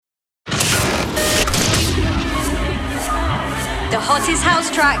The hottest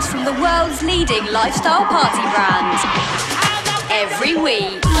house tracks from the world's leading lifestyle party brand. Every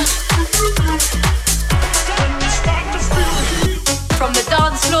week. From the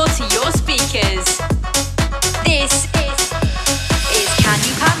dance floor to your speakers. This is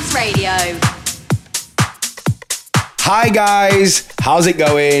Candy Pants Radio. Hi guys, how's it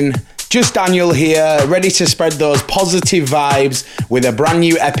going? Just Daniel here, ready to spread those positive vibes with a brand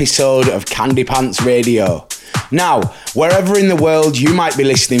new episode of Candy Pants Radio. Now, wherever in the world you might be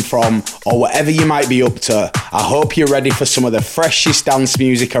listening from or whatever you might be up to, I hope you're ready for some of the freshest dance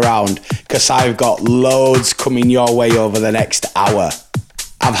music around, because I've got loads coming your way over the next hour.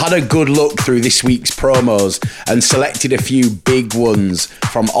 I've had a good look through this week's promos and selected a few big ones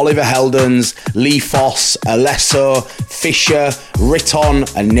from Oliver Heldens, Lee Foss, Alesso, Fisher, Riton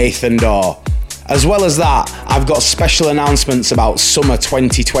and Nathan Dawe. As well as that, I've got special announcements about summer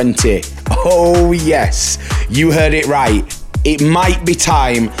 2020. Oh yes, you heard it right. It might be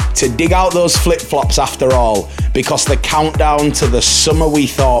time to dig out those flip-flops after all, because the countdown to the summer we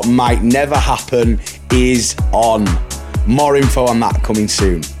thought might never happen is on. More info on that coming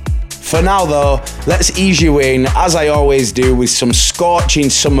soon. For now though, let's ease you in, as I always do, with some scorching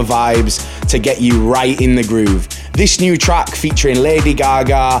summer vibes to get you right in the groove. This new track featuring Lady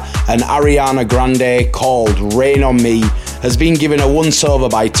Gaga and Ariana Grande called Rain on Me has been given a once-over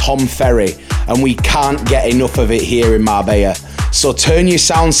by Tom Ferry, and we can't get enough of it here in Marbella. So turn your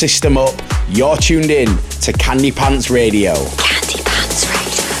sound system up, you're tuned in to Candy Pants Radio. Candy Pants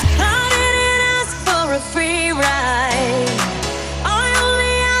Radio. I didn't ask for a free ride. I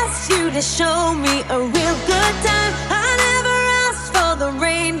only asked you to show me a real good time. I never asked for the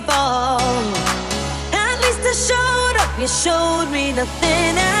rainfall. At least I showed up, you showed me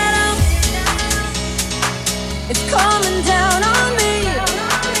nothing at all. It's coming down on me.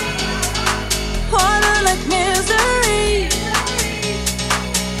 Water like misery.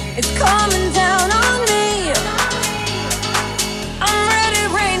 It's coming down on me. I'm ready,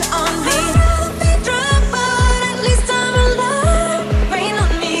 rain on me. I'll be dry, but at least I'm alive. Rain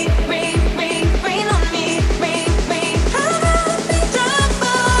on me, rain, rain, rain on me, rain, rain. I'll be dry,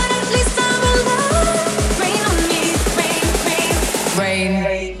 but at least I'm alive. Rain on me, rain, rain,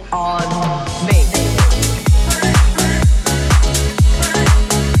 rain on me.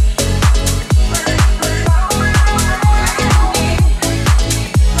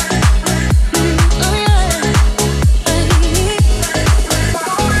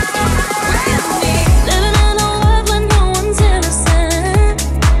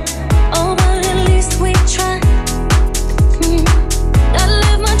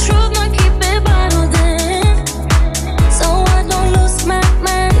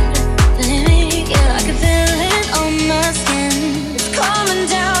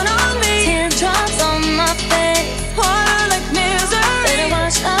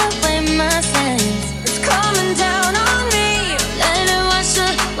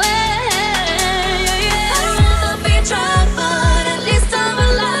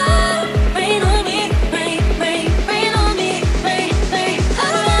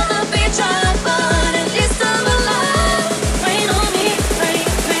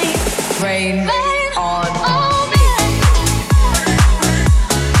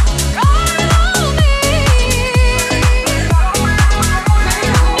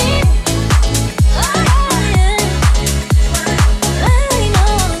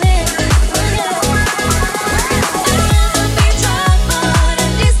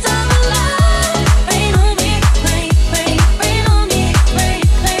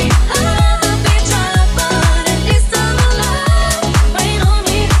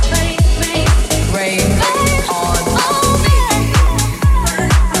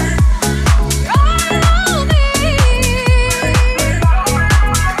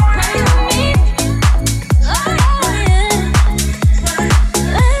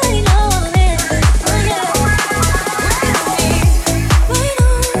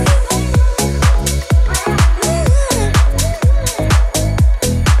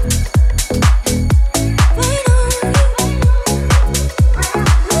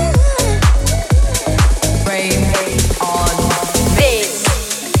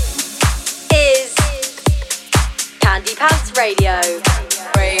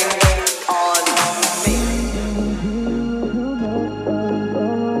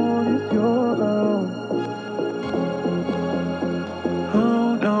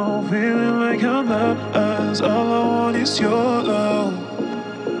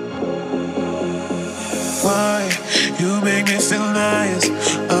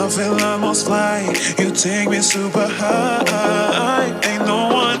 Take me super high. Ain't no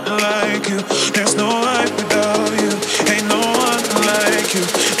one like you. There's no life without you. Ain't no one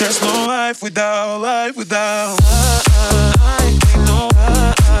life without, life without. Ain't no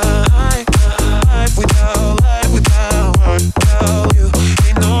life without, life without you.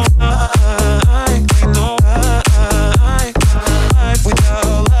 Ain't no life, ain't no life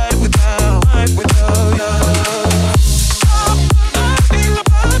without, life without, life without you.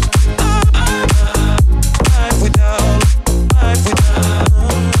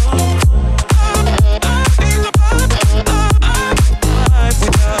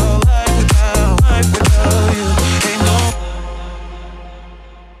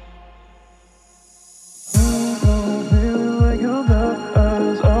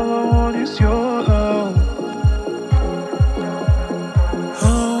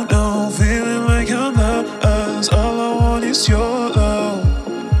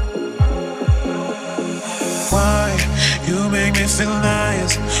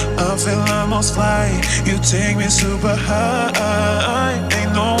 You take me super high.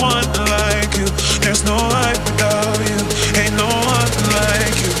 Ain't no one like you. There's no life without you. Ain't no one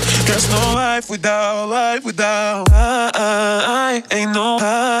like you. There's no life without, life without. Ain't no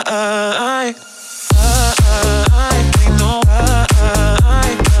high. Ain't no life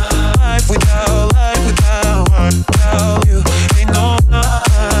without, life without you. Ain't no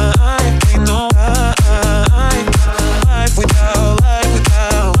life, ain't no life without, life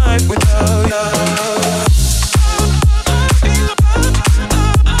without, life without you.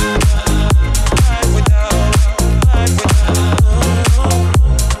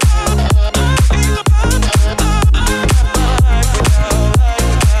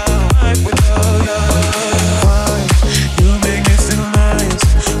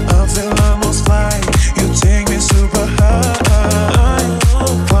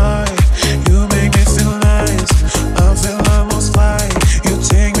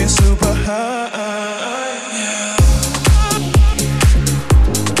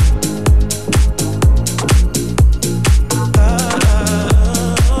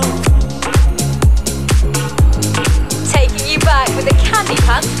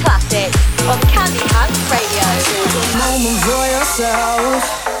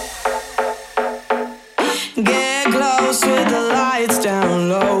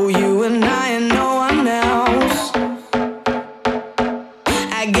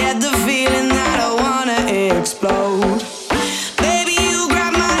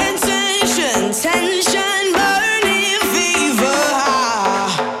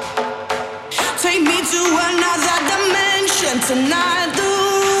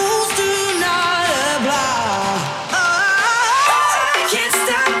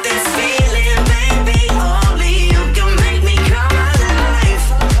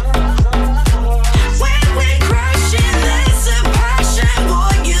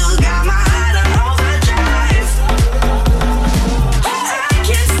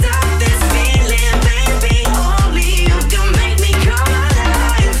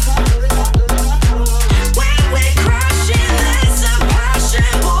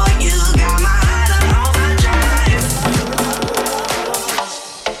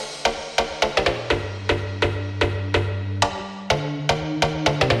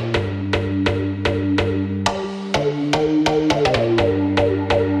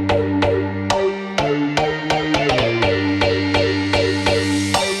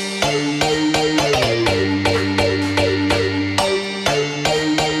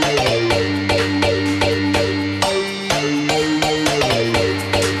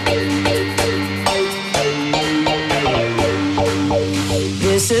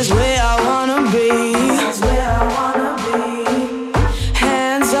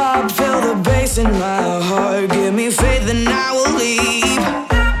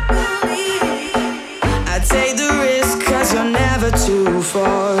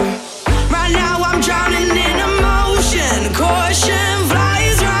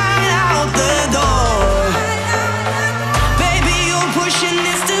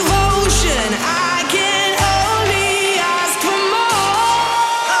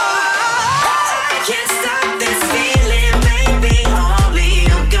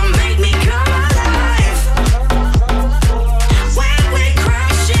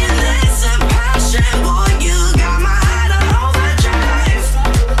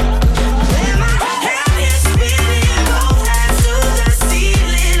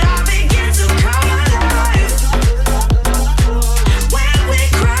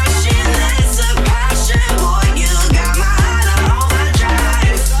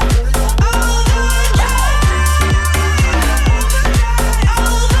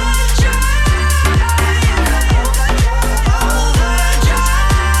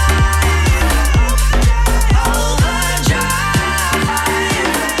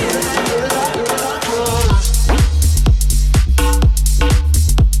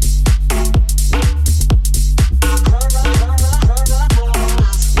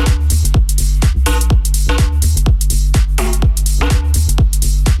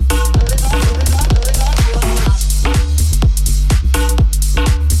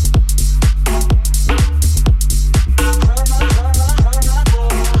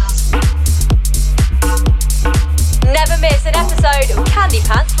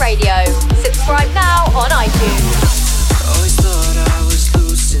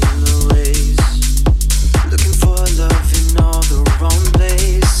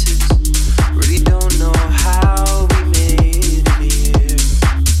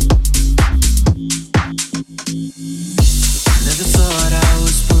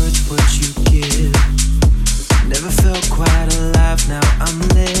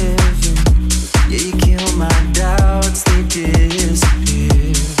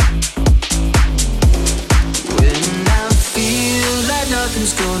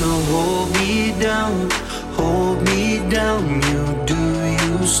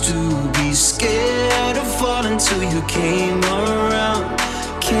 you came around,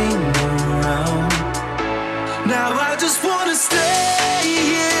 came around. Now I just wanna stay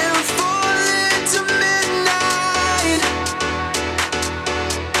here, falling to midnight.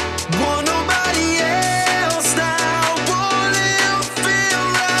 Want nobody else now, won't it feel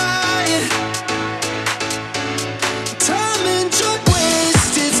right? Time and drug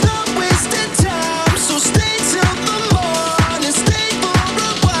waste, it's not wasted time. So stay till the morning, stay for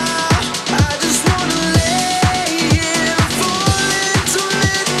a while. I just wanna lay here, falling to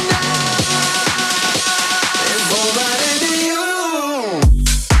midnight. And fall right into you.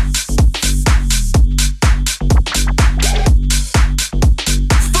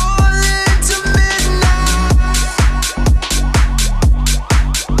 Falling to midnight.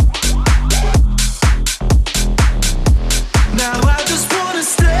 Now I just wanna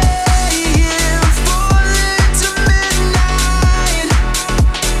stay here, falling to midnight.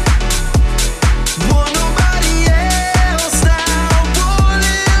 Want nobody else now, won't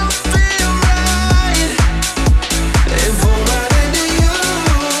it feel right? And fall right into you.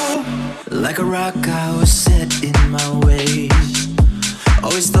 Like a rock, I was set in my ways.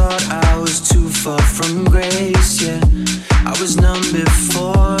 Always thought I was too far from grace, yeah. I was numb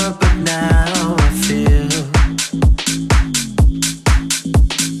before, but now I feel.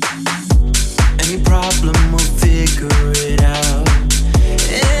 Any problem, we'll figure it out.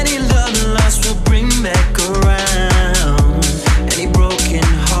 Any love lost, we'll bring back around. Any broken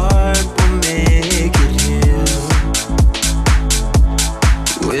heart, we'll make it heal.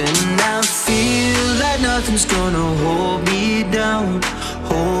 When I feel like nothing's gonna hold me down,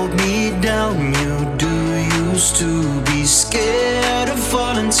 you do used to be scared of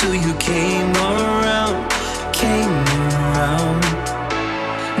falling till you came around, came around.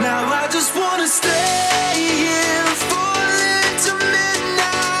 Now I just wanna stay here, falling to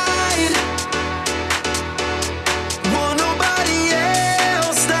midnight. Want nobody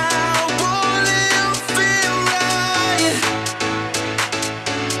else now, won't it feel right?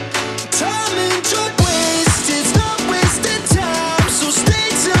 Time and drug waste, it's not wasted time. So stay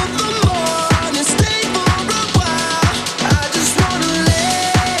till the morning, stay for a while. I just wanna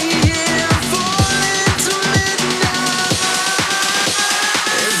lay here, falling to midnight.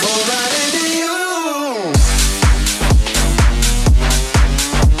 And fall right into you.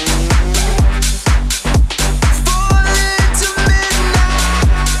 Falling to midnight.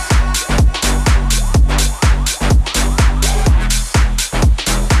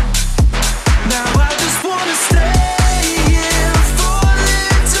 Now I just wanna stay here,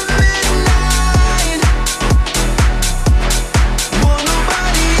 falling to midnight. Want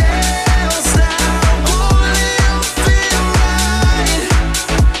nobody else now, won't it feel right?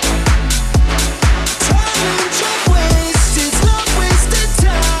 Time and drug waste, it's not wasted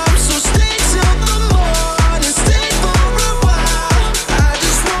time. So stay till the morning, stay for a while. I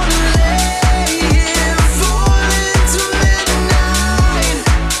just wanna lay here, falling to midnight.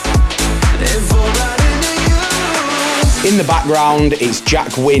 And fall right into you. In the background, it's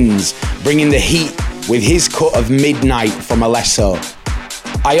Jack Wins bringing the heat with his cut of Midnight from Alesso.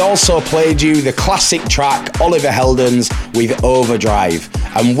 I also played you the classic track Oliver Heldens with Overdrive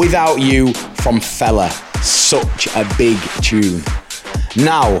and Without You from Fella. Such a big tune.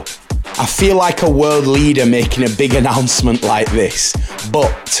 Now, I feel like a world leader making a big announcement like this,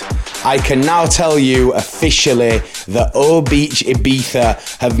 but I can now tell you officially that O Beach Ibiza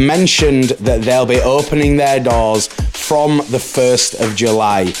have mentioned that they'll be opening their doors from the 1st of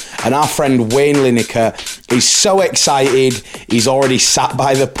July. And our friend Wayne Lineker is so excited, he's already sat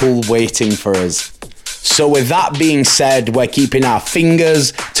by the pool waiting for us. So with that being said, we're keeping our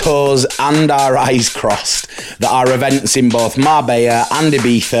fingers, toes and our eyes crossed that our events in both Marbella and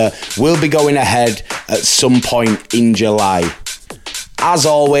Ibiza will be going ahead at some point in July. As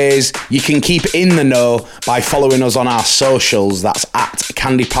always, you can keep in the know by following us on our socials. That's at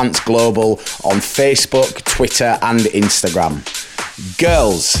Candy Pants Global on Facebook, Twitter and Instagram.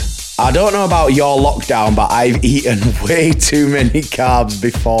 Girls, I don't know about your lockdown, but I've eaten way too many carbs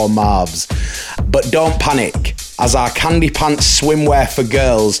before Marbs. But don't panic, as our Candy Pants swimwear for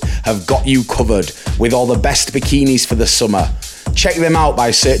girls have got you covered with all the best bikinis for the summer. Check them out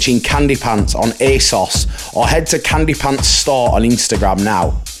by searching Candy Pants on ASOS or head to Candy Pants store on Instagram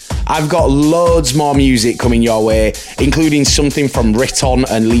now. I've got loads more music coming your way, including something from Riton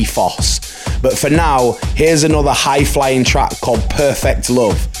and Lee Foss. But for now, here's another high-flying track called Perfect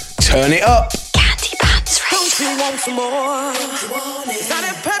Love. Turn it up! Candy Pants Radio. Don't you want some more? It's not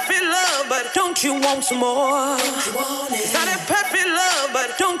a perfect love, but don't you want some more? It's not a perfect love,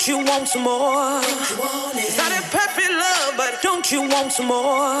 but don't you want some more? It's not a perfect love, but don't you want some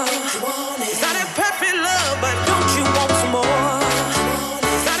more? It's not a perfect love, but don't you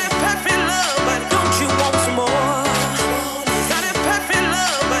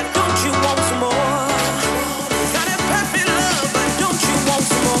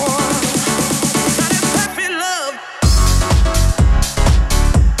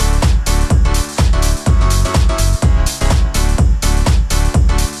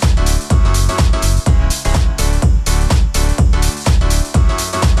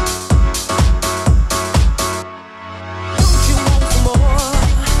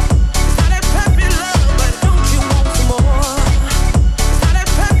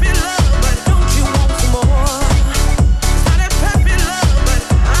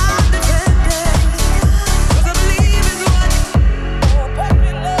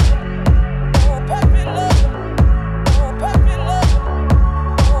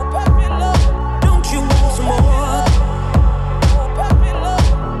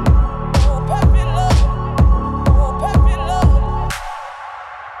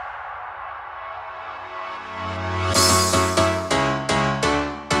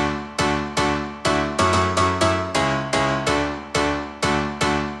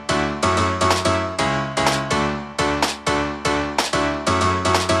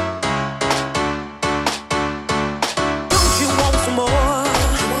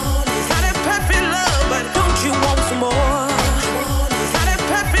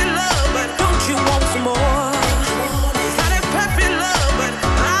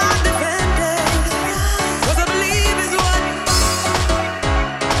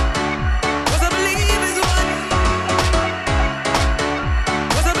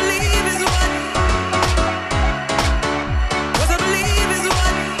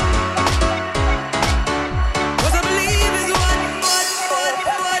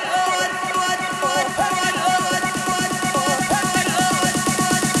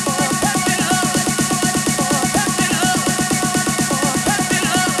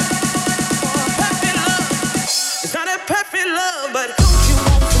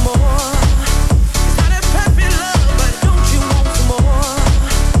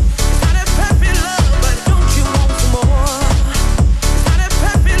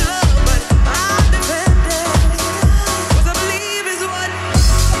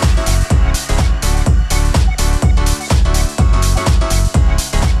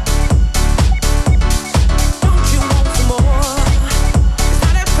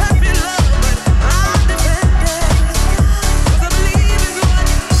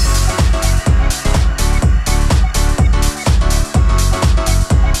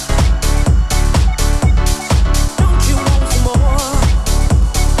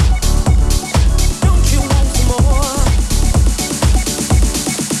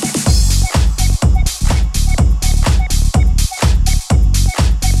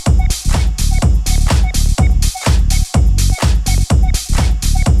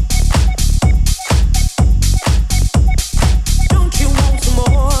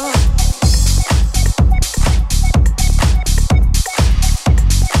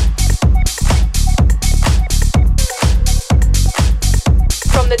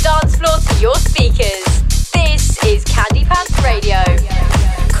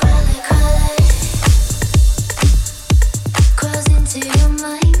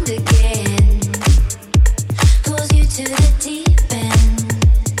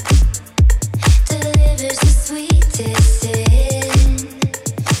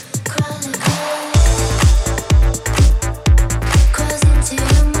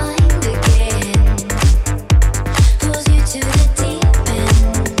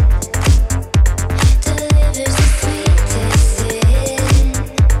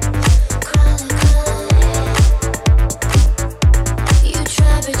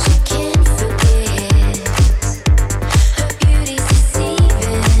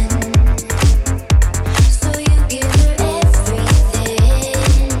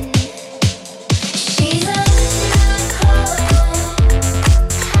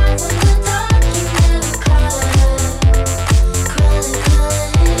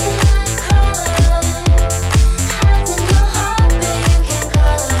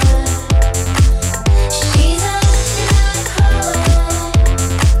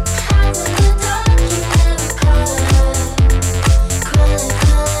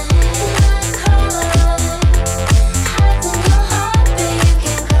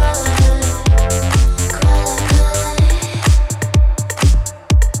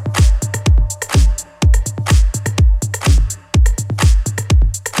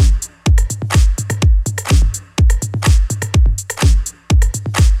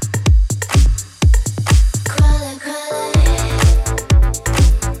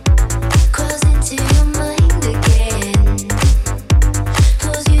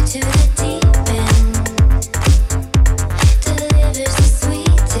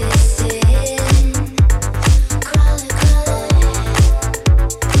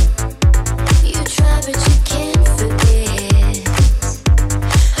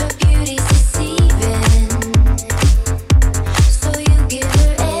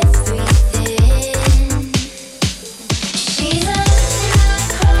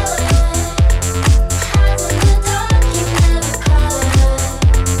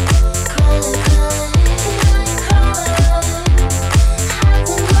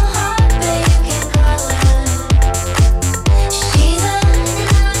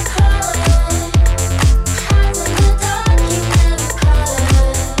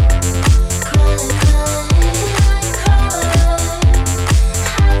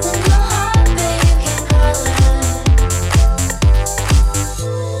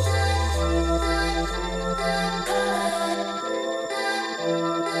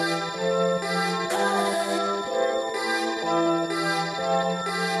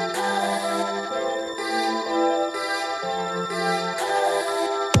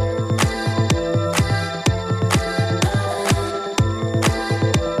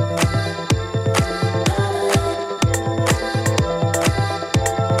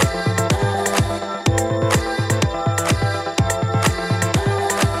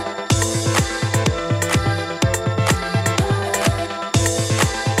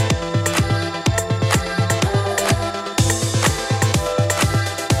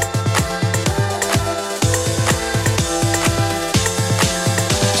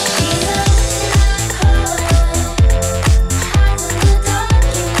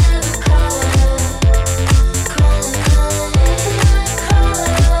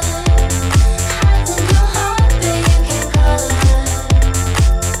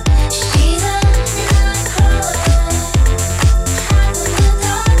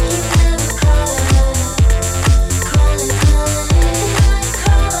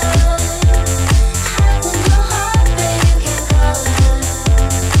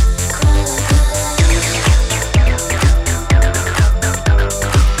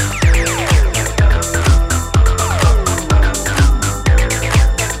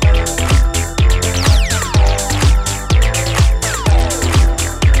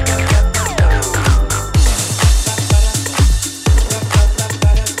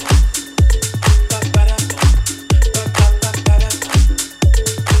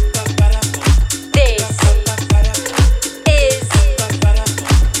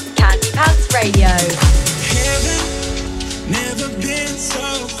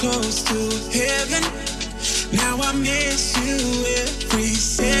close to heaven. Now I miss you every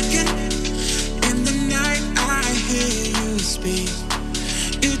second. In the night I hear you speak.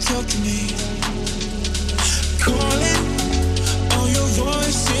 You talk to me, calling. Oh, your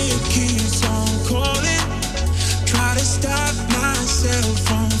voice, it keeps on calling. Try to stop myself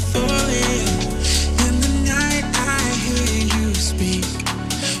from falling. In the night I hear you speak.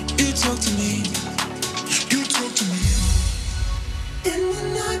 You talk to me. You talk to me. In the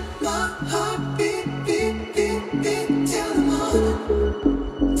night, my heart beat, beat, beat, beat till the morning,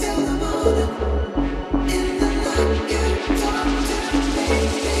 till the morning. In the night, you talk to me,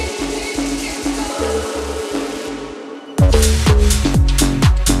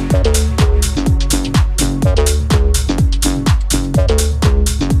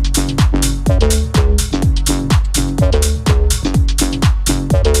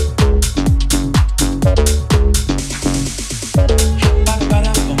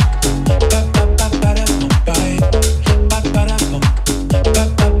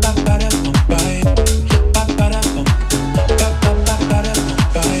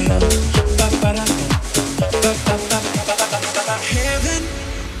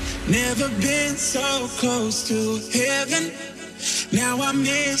 Never been so close to heaven. Now I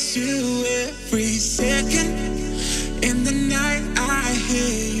miss you every second. In the night I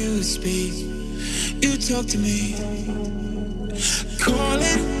hear you speak. You talk to me,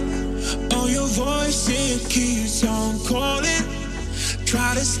 calling. Oh, your voice, it keeps on calling.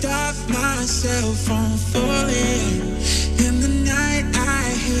 Try to stop myself from falling. In the night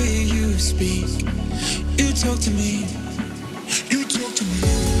I hear you speak. You talk to me. You talk to me.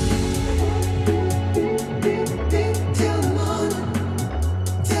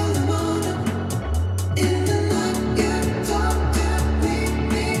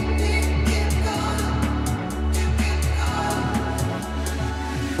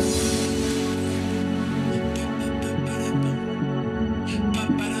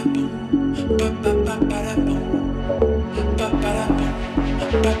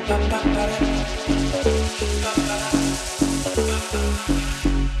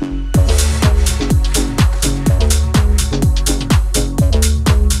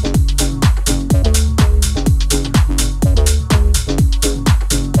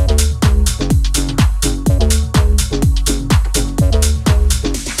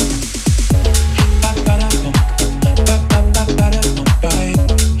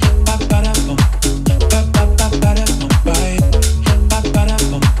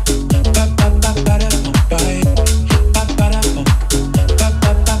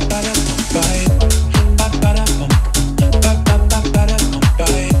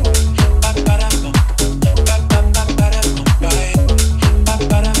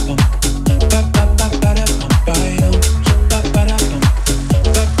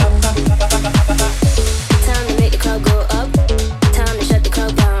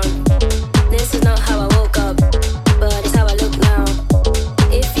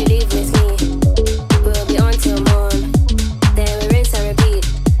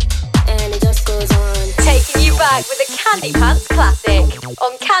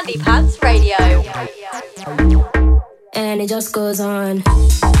 Goes on.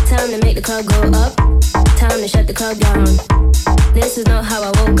 Time to make the club go up. Time to shut the club down. This is not how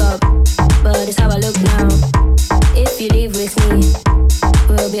I woke up, but it's how I look now. If you leave with me,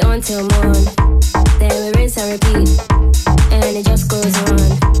 we'll be on till morn. Then we rinse and repeat, and it just goes on.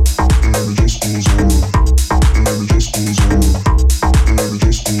 And it just goes on. And it just goes on. And it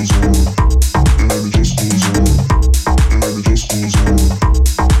just goes on. And it just goes on. And it just goes on.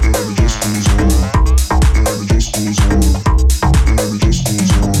 And it just goes on. And it just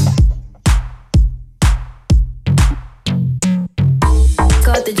goes on.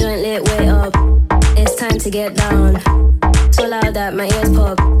 Got the joint lit way up. It's time to get down. So loud that my ears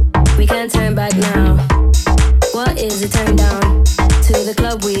pop. We can't turn back now. What is it? Turn down. To the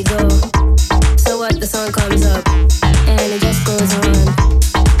club we go. So what? The song comes up and it just goes on.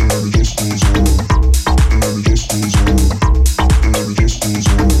 And it just goes on. And it just goes on. And it just goes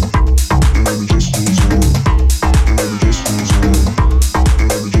on. And it just goes on. And it just goes on.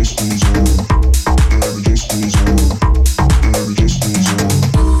 And it just goes on. And it just goes on. And it just goes on.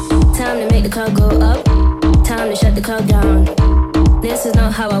 Time to make the club go up. Time to shut the club down. This is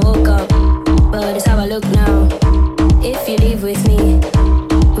not how I woke up, but it's how I look now. If you leave with me,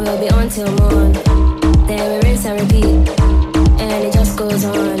 we'll be on till morn. Then we rinse and repeat, and it just goes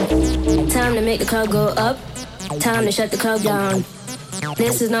on. Time to make the club go up. Time to shut the club down.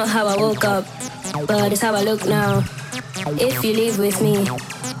 This is not how I woke up, but it's how I look now. If you leave with me,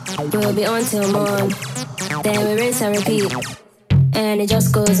 we'll be on till morn. Then we rinse and repeat, and it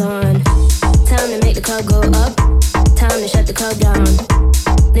just goes on. Time to make the club go up, time to shut the club down.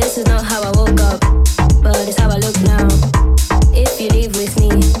 This is not how I woke up, but it's how I look now. If you leave with me,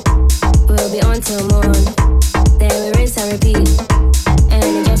 we'll be on till morn. Then we rinse and repeat, and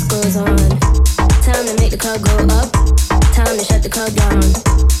it just goes on. Time to make the club go up, time to shut the club down.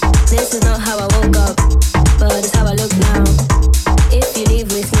 This is not how I woke up, but it's how I look now. If you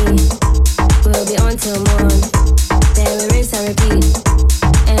leave with me, we'll be on till morn. Then we rinse and repeat,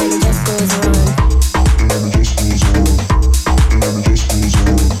 and it just goes on.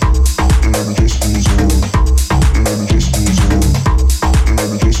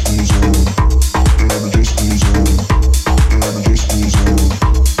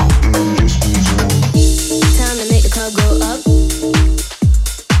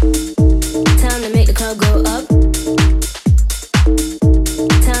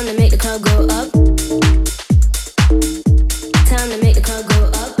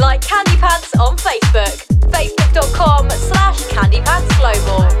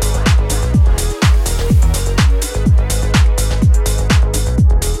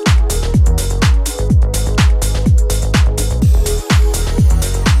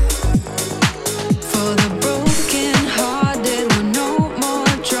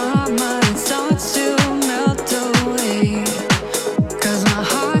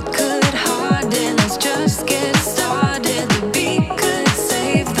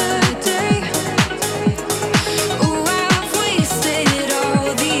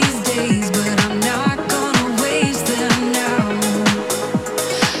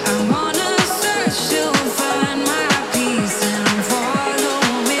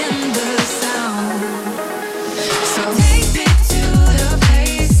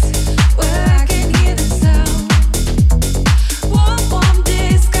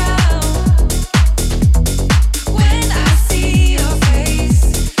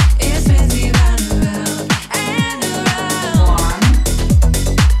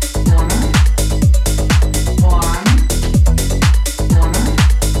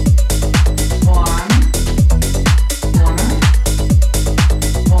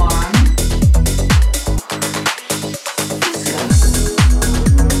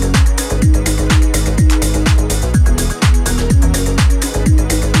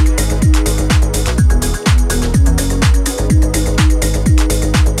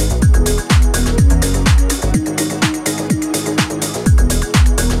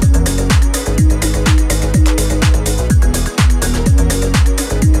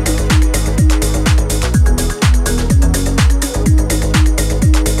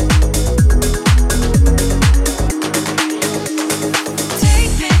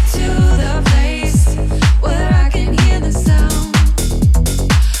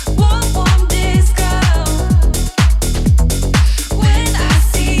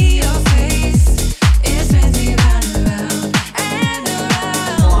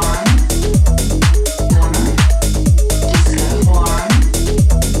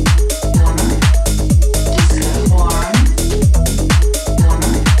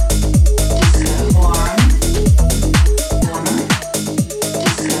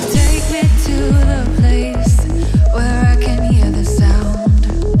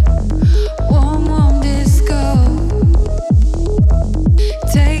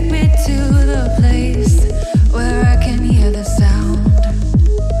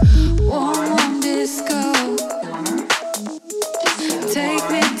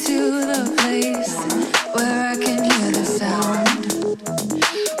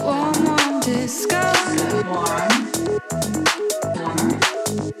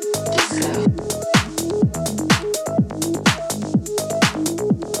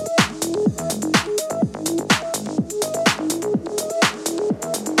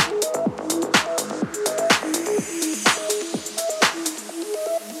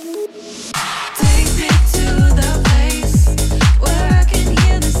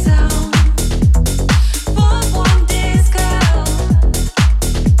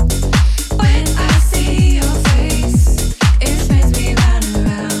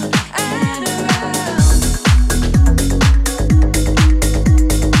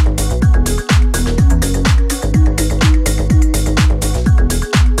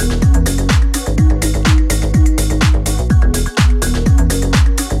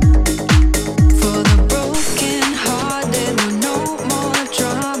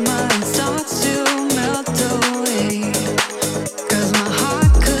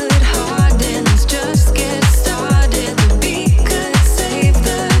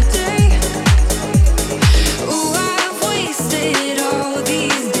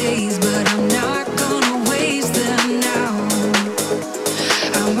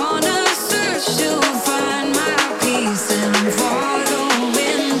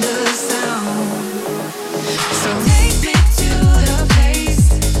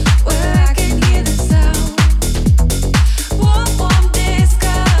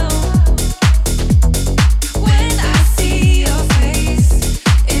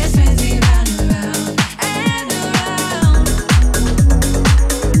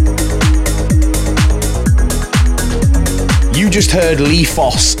 just heard Lee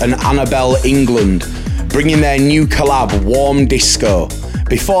Foss and Annabelle England bringing their new collab Warm Disco.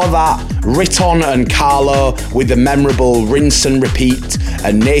 Before that, Riton and Carlo with the memorable Rinse and Repeat,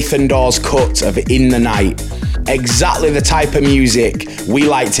 and Nathan Dawes' cut of In the Night. Exactly the type of music we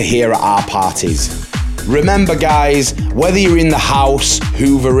like to hear at our parties. Remember guys, whether you're in the house,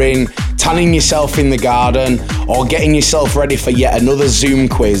 hoovering, tanning yourself in the garden, or getting yourself ready for yet another Zoom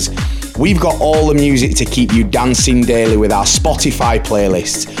quiz, we've got all the music to keep you dancing daily with our Spotify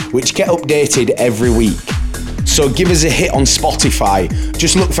playlists, which get updated every week. So give us a hit on Spotify,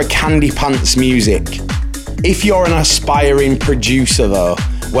 just look for Candy Pants Music. If you're an aspiring producer though,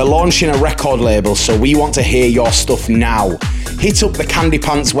 we're launching a record label, so we want to hear your stuff now. Hit up the Candy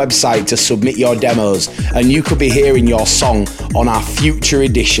Pants website to submit your demos, and you could be hearing your song on our future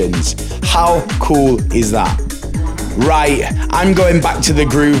editions. How cool is that? Right, I'm going back to the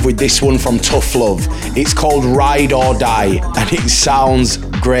groove with this one from Tough Love. It's called Ride or Die, and it sounds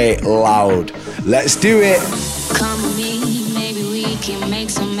great loud. Let's do it. Come with me, maybe we can make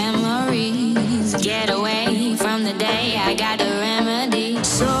some memories. Get away from the day, I got the remedy.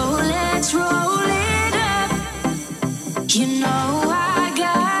 So let's roll it up. You know I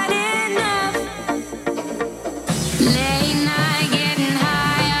got enough. Late night getting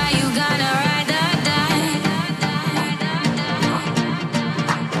high, are you gonna ride or die?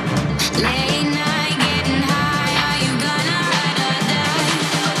 Late night getting high, are you gonna ride or die?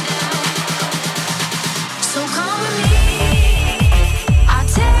 So come with me, I'll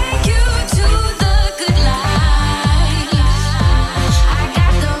take you to the good life. I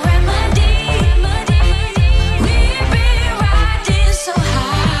got the remedy. We've been riding so high.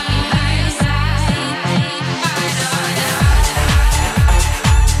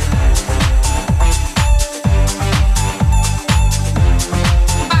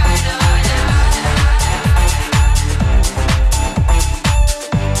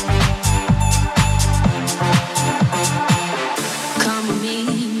 Come with me,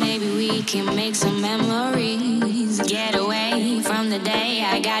 maybe we can make some memories. Get away from the day,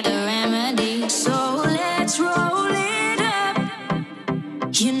 I got the remedy. So let's roll it up.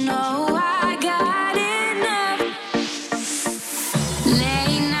 You know I got enough.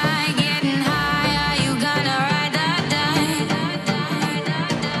 Late night getting high, are you gonna ride or die?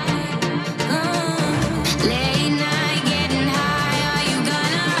 Late night getting high, are you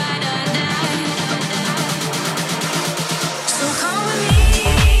gonna ride or die? So come with me,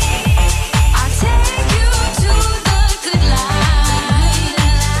 I'll take you to the good life.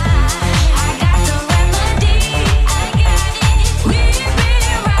 I got the remedy. We've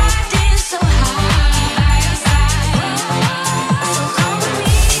been riding so high. So come with me,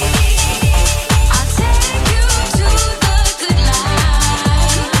 I'll take you to the good life.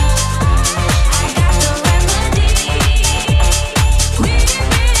 I got the remedy. We've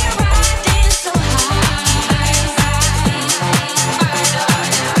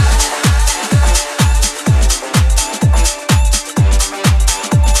been riding so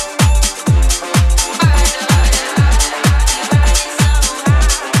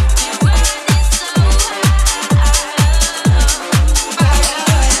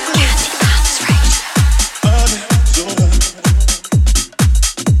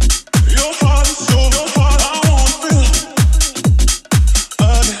Your heart is so hard, I won't feel.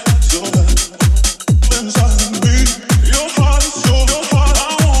 Inside of me. Your heart is so hard,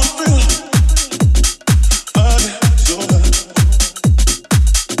 I won't feel.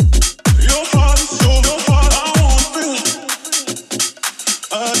 Your heart is so hard, I won't feel.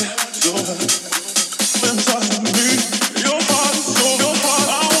 Inside of me. Your heart is so hard,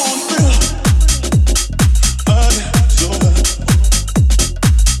 I won't feel.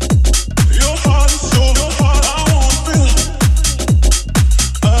 Your heart is so hard, I won't feel.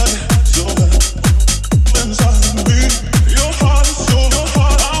 Inside of me. Your heart is so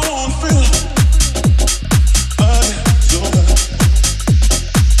hard, I won't feel.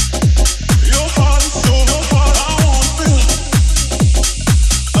 Your heart is so hard, I won't feel.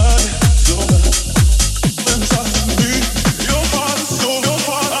 Inside of me. Your heart is so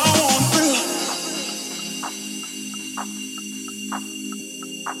hard, I won't feel.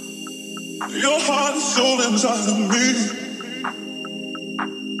 Your heart and soul inside of me.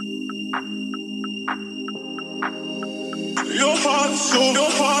 Your heart and soul, your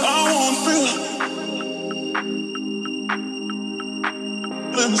heart I won't feel.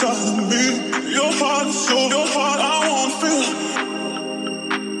 Inside of me. Your heart and soul, your heart I won't feel.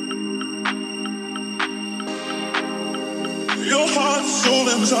 Your heart and soul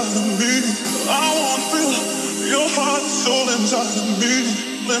inside of me. I won't feel. Your heart and soul inside of me.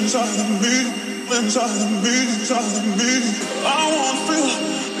 Inside of me. inside of me, inside of me. I wanna feel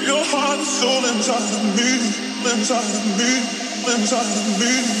your heart and soul inside of me, inside of me, inside of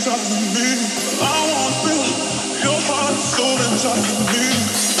me, inside of me. I wanna feel your heart and soul inside of me,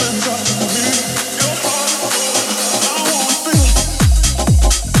 inside of me. Your heart and soul. I wanna feel.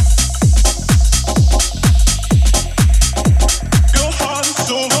 Your heart and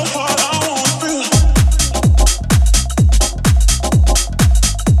soul, your heart. I wanna feel.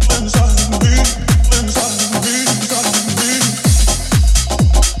 Inside of me, inside of me, inside of me.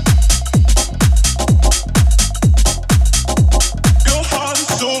 Your heart and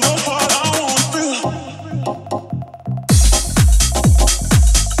soul, your heart. I wanna feel.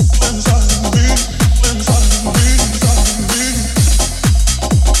 Inside of me, inside of me, inside of me.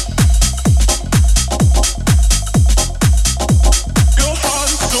 Your heart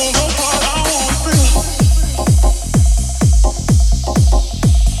and soul, your heart. I wanna feel.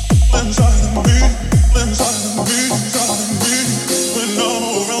 Inside of me, inside of me, inside of me. When I'm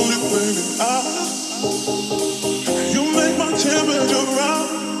around you, baby, you make my temperature rise.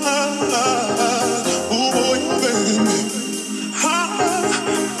 Ooh, boy, you're making me high.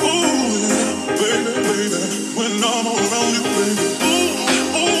 Ooh, yeah, baby, baby. When I'm around you, baby, ooh,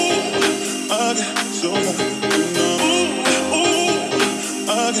 I get so high. Ooh,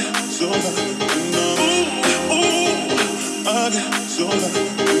 I get so high. Ooh, I get so high.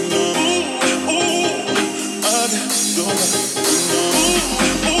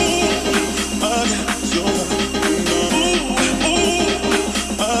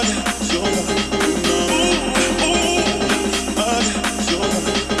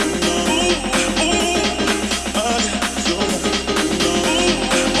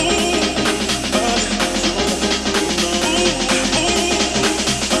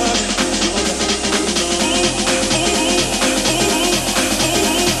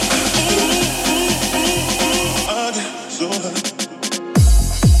 So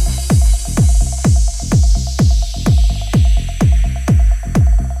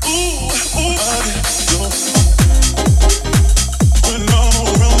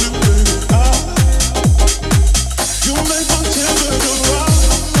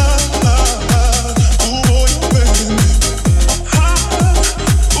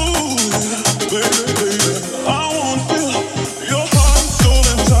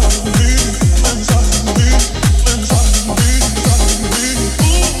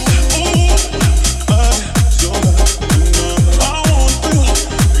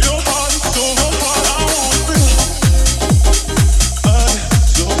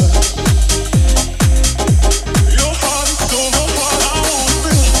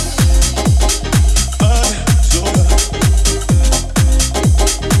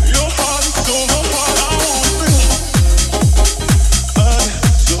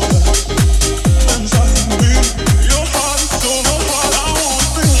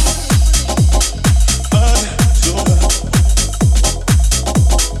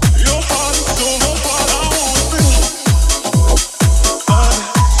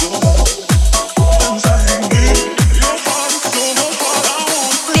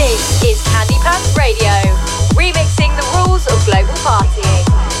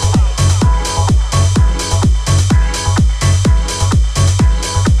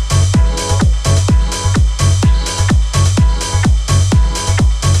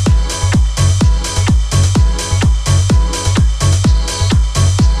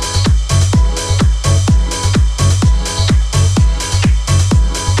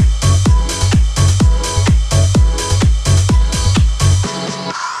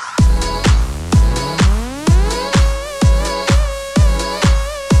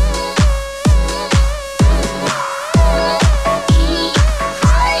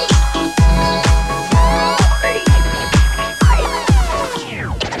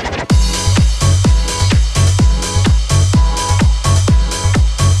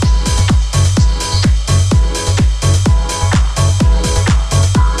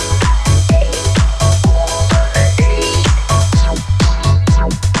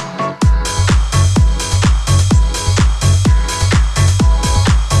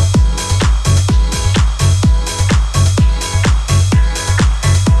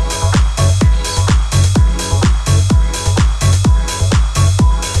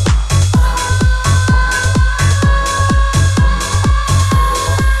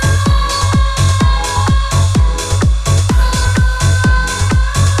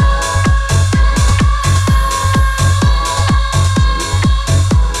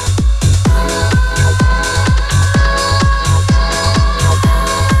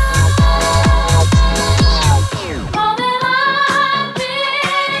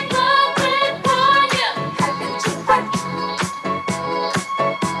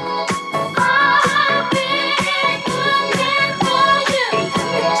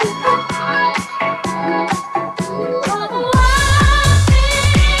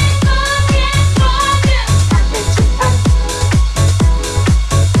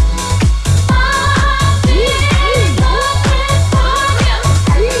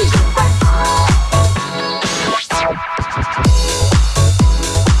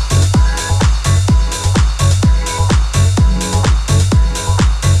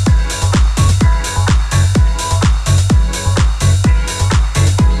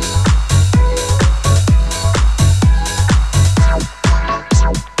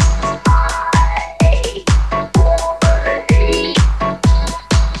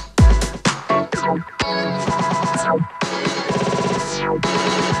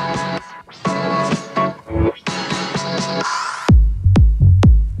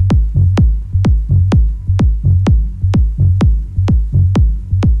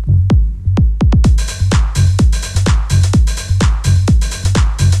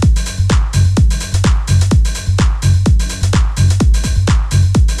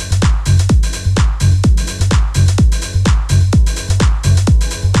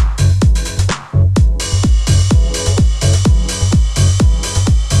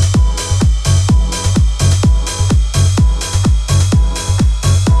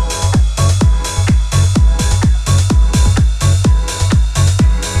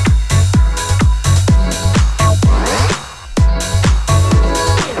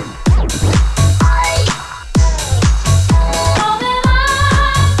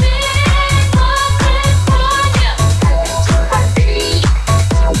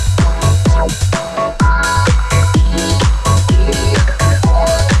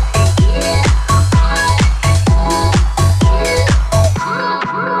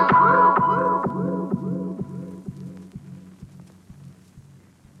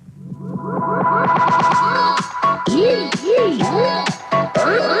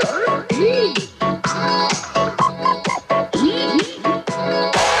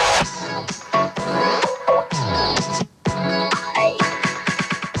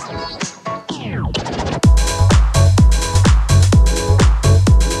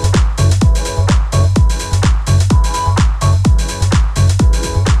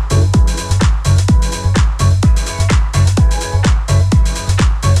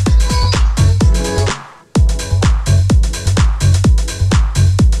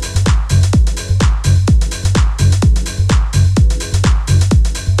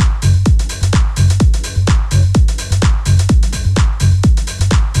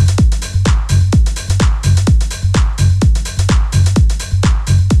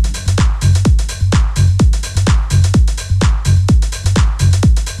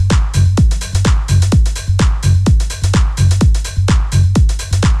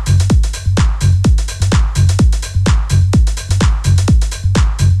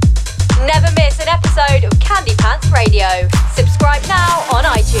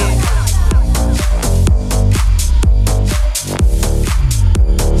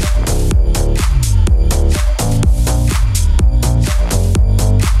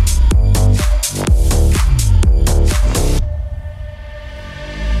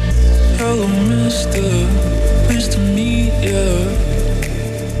hello, mister. Pleased to meet ya.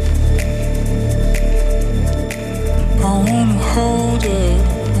 I wanna hold her,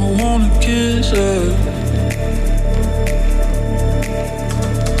 I wanna kiss her.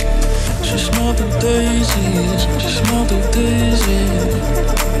 She smelled the daisies, she smelled the daisies.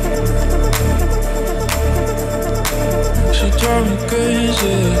 She drive me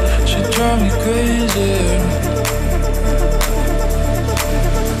crazy, she drive me crazy.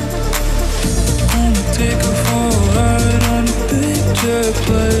 Wanna take her for a ride on a big jet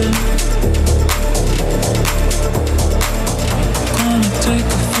plane. Gonna take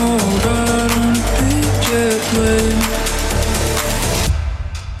her for a ride on a big jet plane.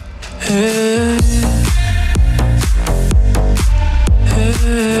 Hey, hey.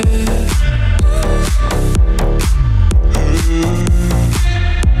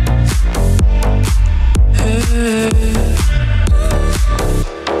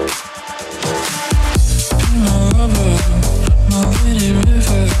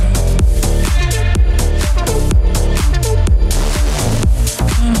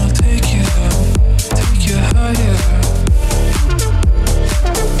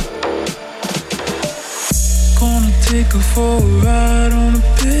 Take her for a ride on a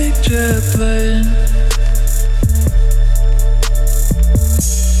big jet plane.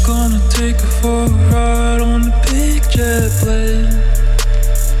 Gonna take her for a ride on a big jet plane.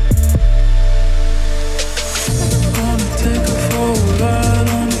 Gonna take her for a ride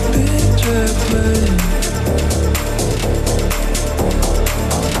on a big jet plane.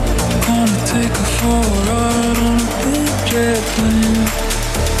 Gonna take her for a ride on a big jet plane.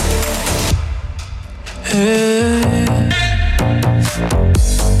 Hey.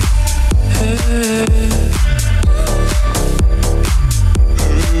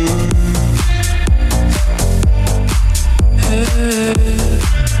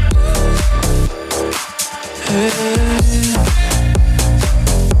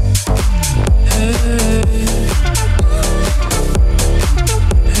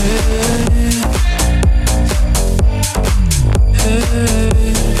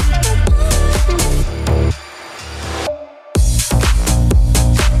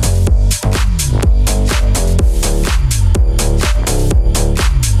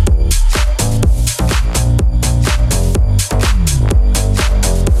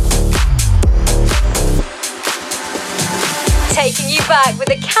 Taking you back with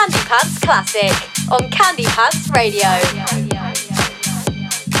a Candy Pants classic on Candy Pants Radio.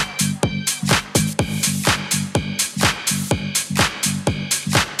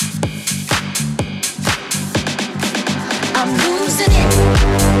 I'm losing it.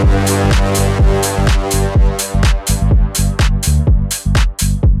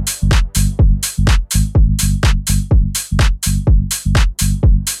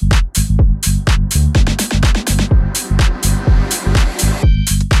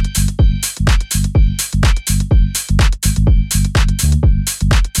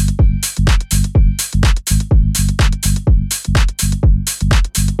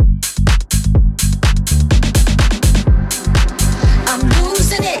 I'm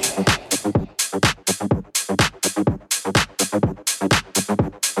losing it.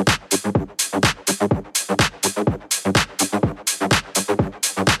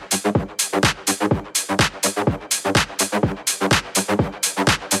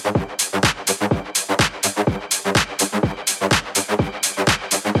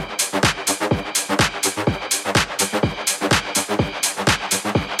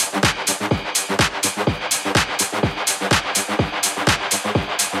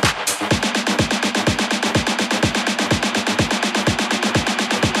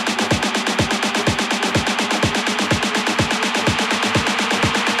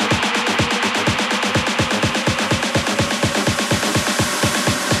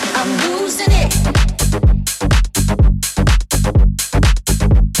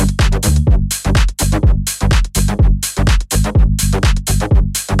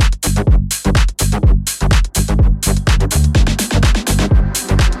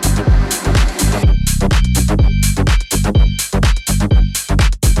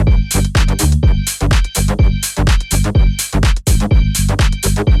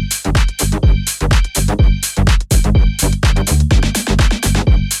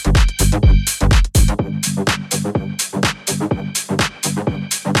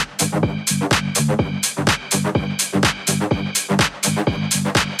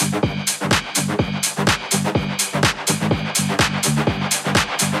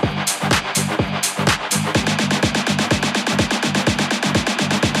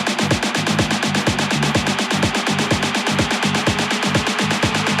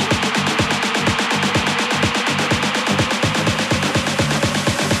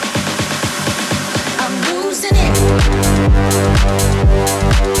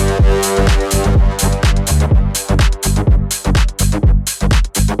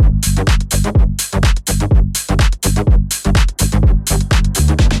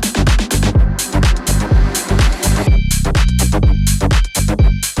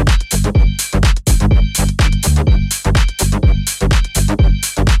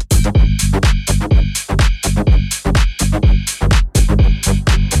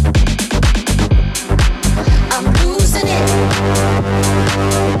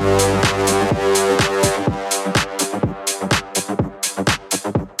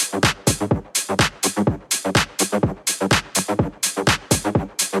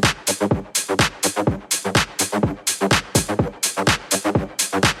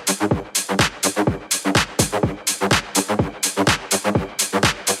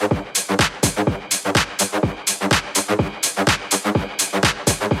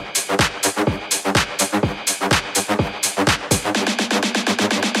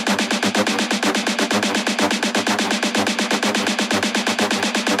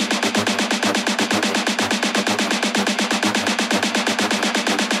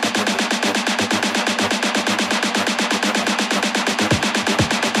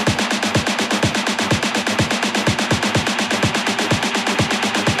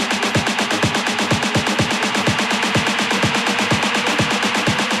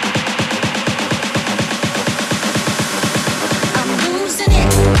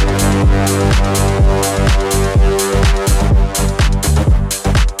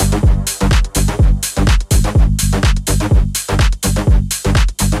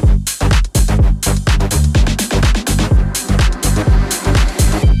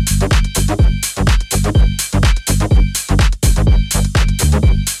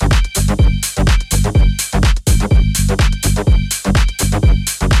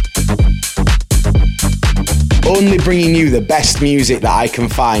 only bringing you the best music that I can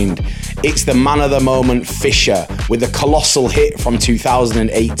find. It's the man of the moment, Fisher, with a colossal hit from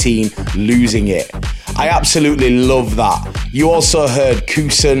 2018, Losing It. I absolutely love that. You also heard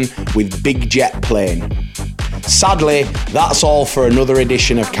Kusen with Big Jet Plane. Sadly, that's all for another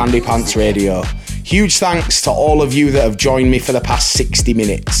edition of Candy Pants Radio. Huge thanks to all of you that have joined me for the past 60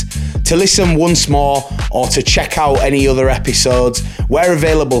 minutes. To listen once more or to check out any other episodes, we're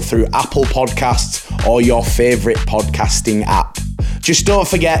available through Apple Podcasts or your favourite podcasting app. Just don't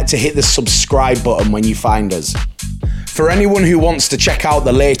forget to hit the subscribe button when you find us. For anyone who wants to check out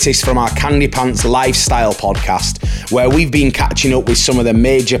the latest from our Candy Pants Lifestyle podcast, where we've been catching up with some of the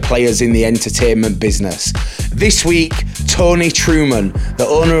major players in the entertainment business. This week, Tony Truman, the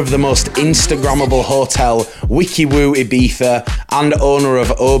owner of the most Instagrammable hotel, WikiWoo Ibiza, and owner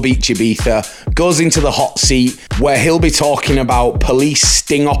of O Beach Ibiza, goes into the hot seat where he'll be talking about police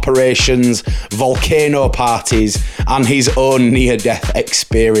sting operations, volcano parties, and his own near-death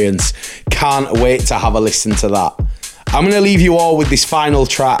experience. Can't wait to have a listen to that. I'm going to leave you all with this final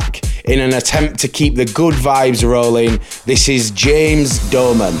track in an attempt to keep the good vibes rolling. This is James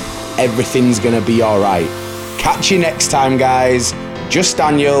Doman. Everything's going to be alright. Catch you next time, guys. Just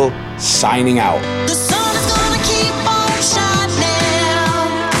Daniel, signing out. The sun is gonna keep on shining.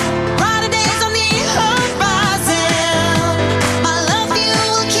 Brighter days on the horizon. My love for you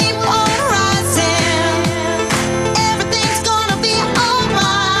will keep on rising. Everything's gonna be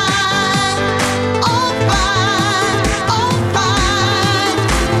alright. Alright, alright, alright,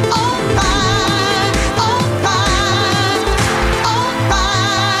 alright, alright,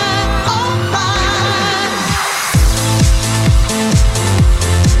 alright.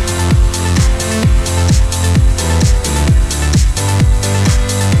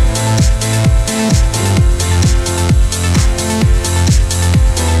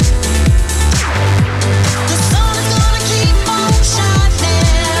 The sun is gonna keep on shining.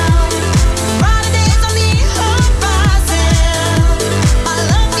 Brighter days on the horizon. My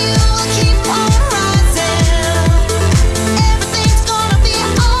love for you will keep on rising. Everything's gonna be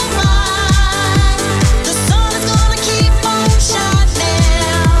alright. The sun is gonna keep on shining.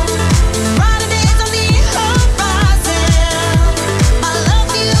 Brighter days on the horizon. My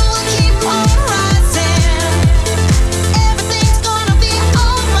love for you will keep on rising. Everything's gonna be alright.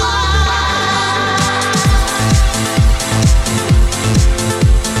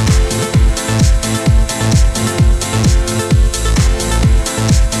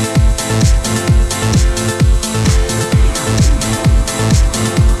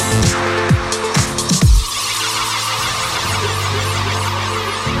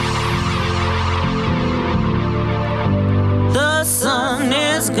 The sun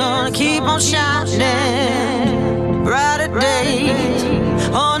is gonna keep on shining. Brighter days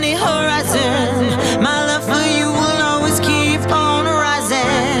on the horizon. My love for you will always keep on rising.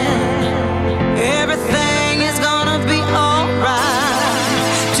 Everything is gonna be alright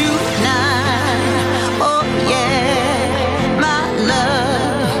tonight. Oh yeah, my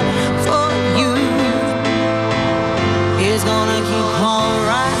love for you is gonna keep on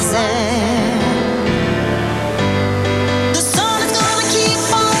rising. The sun is gonna keep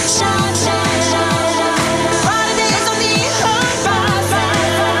on shining. Brighter days on the horizon.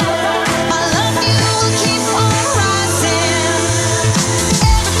 My love for you will keep on rising.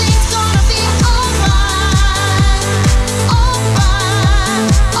 Everything's gonna be alright. Alright,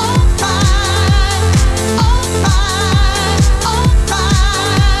 alright, alright,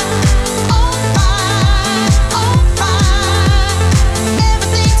 alright, alright.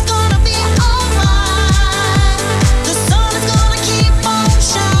 Everything's gonna be alright. The sun is gonna keep on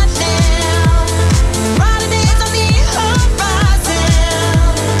shining. Brighter days on the horizon.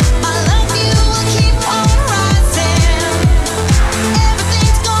 My love for you will keep on rising.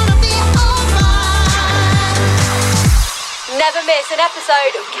 Everything's gonna be alright. Never miss an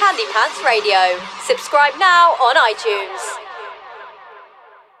episode of Candy Pants Radio. Subscribe now on iTunes.